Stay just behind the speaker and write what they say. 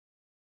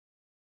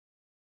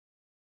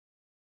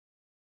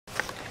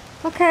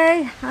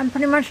Okay, I'm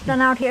pretty much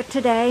done out here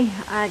today.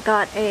 I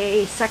got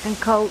a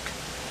second coat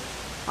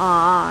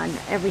on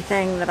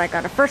everything that I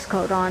got a first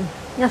coat on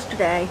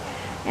yesterday.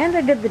 And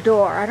I did the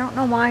door. I don't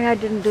know why I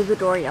didn't do the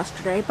door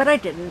yesterday, but I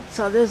didn't.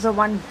 So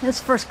there's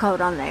first coat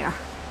on there.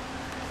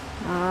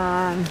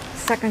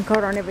 Second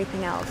coat on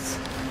everything else.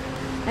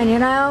 And you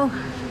know,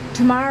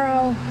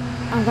 tomorrow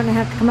I'm going to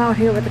have to come out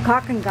here with the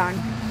caulking gun,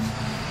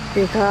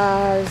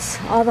 because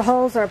all the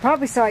holes that I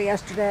probably saw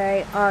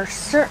yesterday are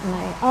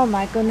certainly, oh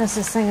my goodness,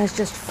 this thing is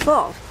just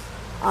full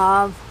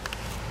of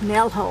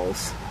nail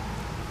holes.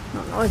 I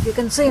don't know if you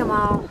can see them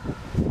all,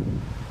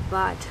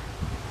 but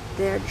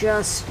they're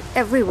just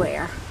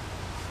everywhere.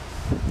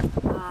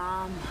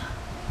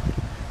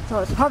 So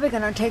it's probably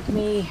going to take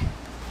me,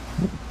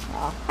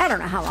 well, I don't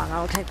know how long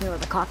it'll take me with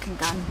the caulking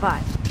gun,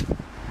 but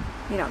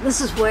you know, this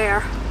is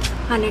where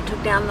Honey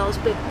took down those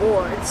big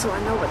boards, so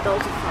I know what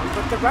those are from,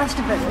 but the rest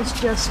of it is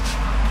just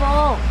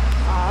full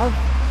of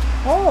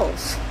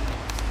holes.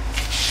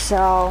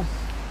 So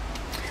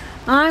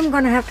I'm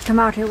going to have to come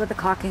out here with a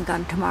caulking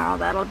gun tomorrow.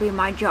 That'll be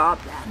my job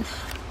then.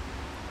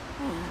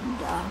 And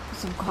put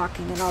some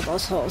caulking in all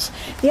those holes.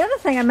 The other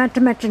thing I meant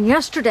to mention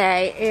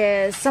yesterday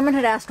is someone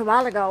had asked a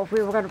while ago if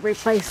we were going to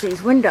replace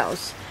these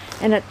windows.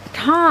 And at the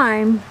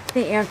time,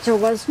 the answer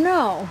was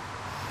no.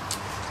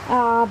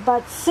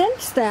 But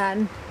since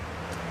then,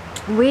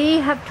 we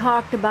have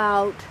talked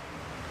about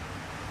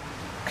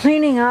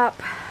cleaning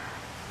up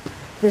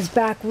this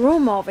back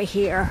room over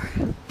here,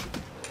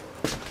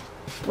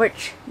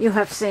 which you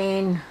have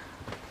seen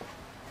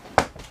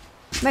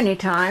many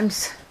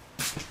times,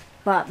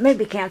 but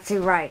maybe can't see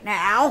right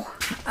now.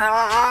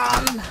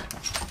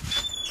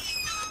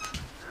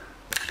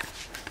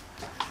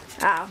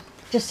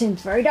 Just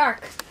seems very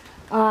dark.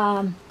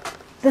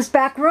 This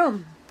back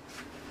room.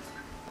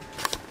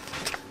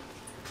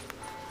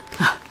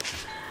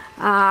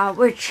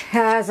 Which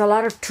has a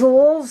lot of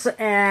tools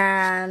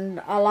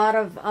and a lot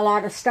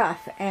of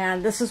stuff,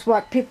 and this is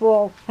what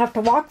people have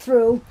to walk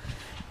through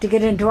to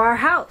get into our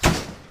house.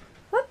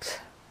 Whoops,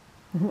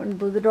 wouldn't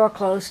blew the door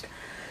closed.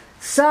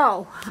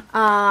 So,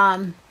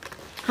 Honey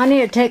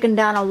had taken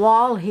down a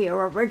wall here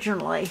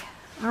originally.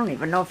 I don't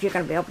even know if you're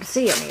going to be able to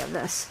see any of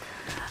this.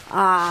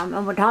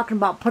 And we're talking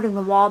about putting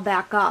the wall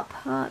back up.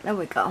 There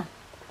we go,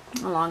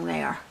 along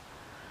there.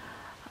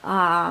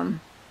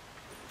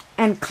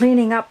 And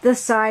cleaning up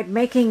this side,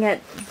 making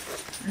it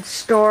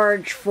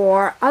storage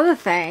for other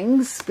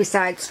things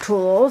besides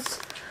tools.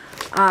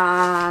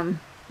 I'm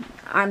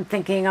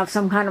thinking of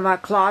some kind of a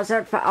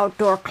closet for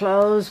outdoor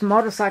clothes,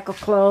 motorcycle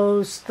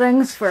clothes,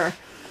 things for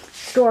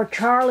store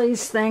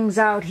Charlie's things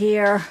out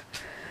here.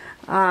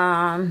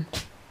 My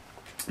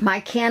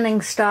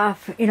canning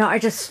stuff. You know, I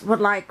just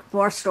would like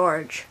more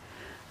storage.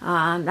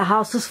 The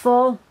house is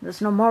full.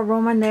 There's no more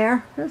room in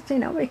there. See,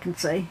 nobody can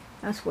see.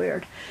 That's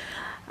weird.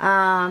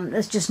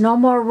 There's just no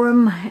more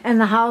room in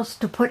the house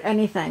to put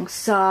anything,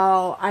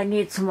 so I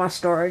need some more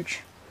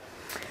storage.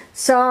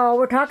 So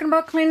we're talking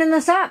about cleaning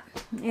this up.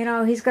 You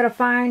know, he's got to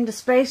find a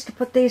space to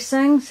put these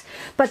things.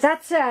 But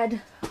that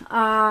said,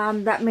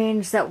 that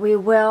means that we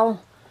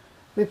will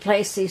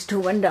replace these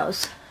two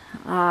windows,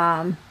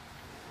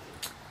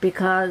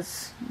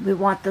 because we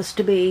want this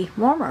to be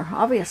warmer,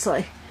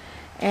 obviously.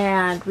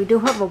 And we do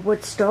have a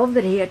wood stove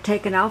that he had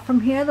taken out from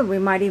here that we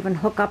might even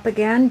hook up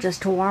again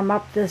just to warm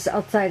up this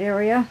outside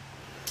area.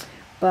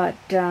 But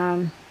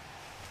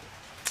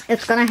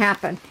it's going to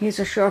happen. He's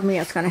assured me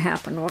it's going to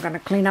happen. We're going to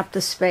clean up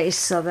the space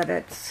so that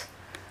it's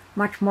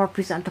much more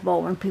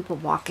presentable when people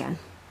walk in.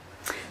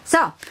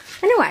 So,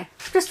 anyway,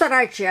 just thought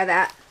I'd share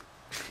that.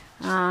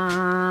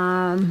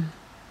 And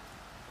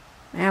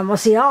we'll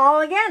see you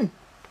all again.